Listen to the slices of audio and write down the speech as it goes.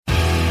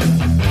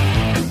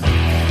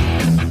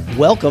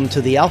Welcome to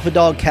the Alpha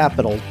Dog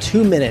Capital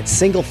 2-minute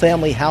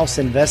single-family house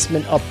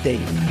investment update.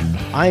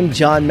 I'm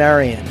John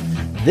Marion.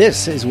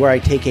 This is where I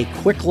take a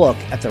quick look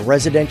at the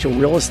residential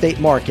real estate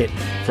market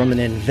from an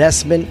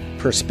investment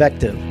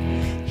perspective.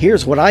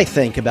 Here's what I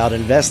think about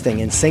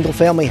investing in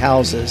single-family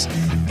houses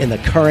in the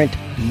current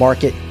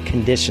market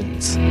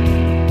conditions.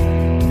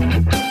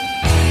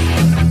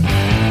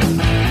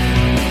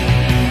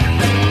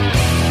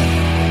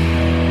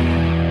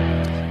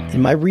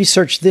 In my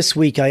research this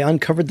week, I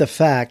uncovered the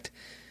fact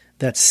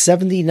that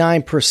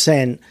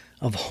 79%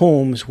 of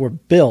homes were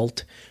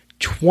built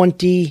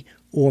 20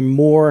 or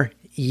more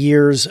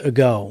years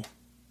ago.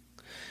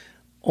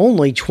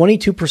 Only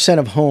 22%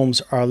 of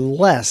homes are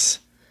less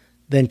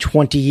than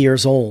 20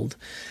 years old.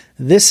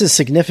 This is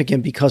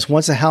significant because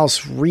once a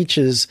house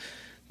reaches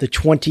the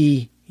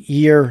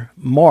 20-year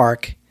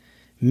mark,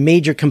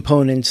 major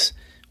components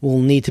will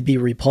need to be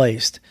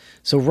replaced.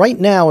 So right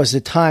now is the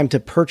time to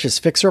purchase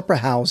fixer-upper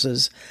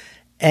houses,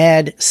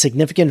 add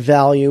significant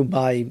value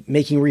by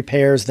making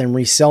repairs, then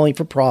reselling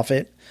for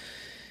profit.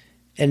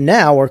 And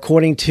now,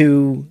 according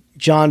to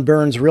John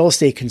Burns Real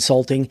Estate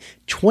Consulting,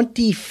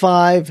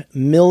 25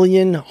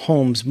 million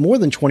homes, more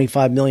than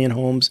 25 million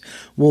homes,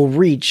 will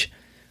reach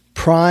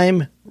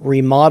prime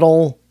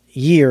remodel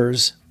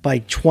years by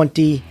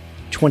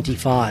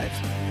 2025.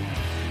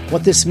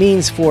 What this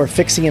means for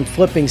fixing and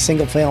flipping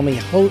single-family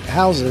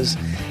houses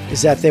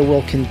is that there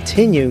will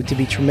continue to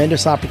be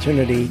tremendous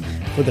opportunity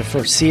for the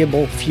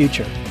foreseeable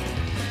future.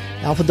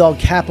 Alpha Dog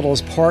Capital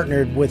has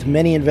partnered with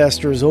many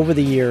investors over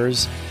the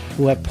years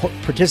who have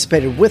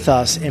participated with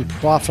us in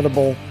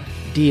profitable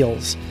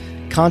deals.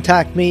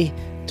 Contact me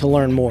to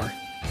learn more.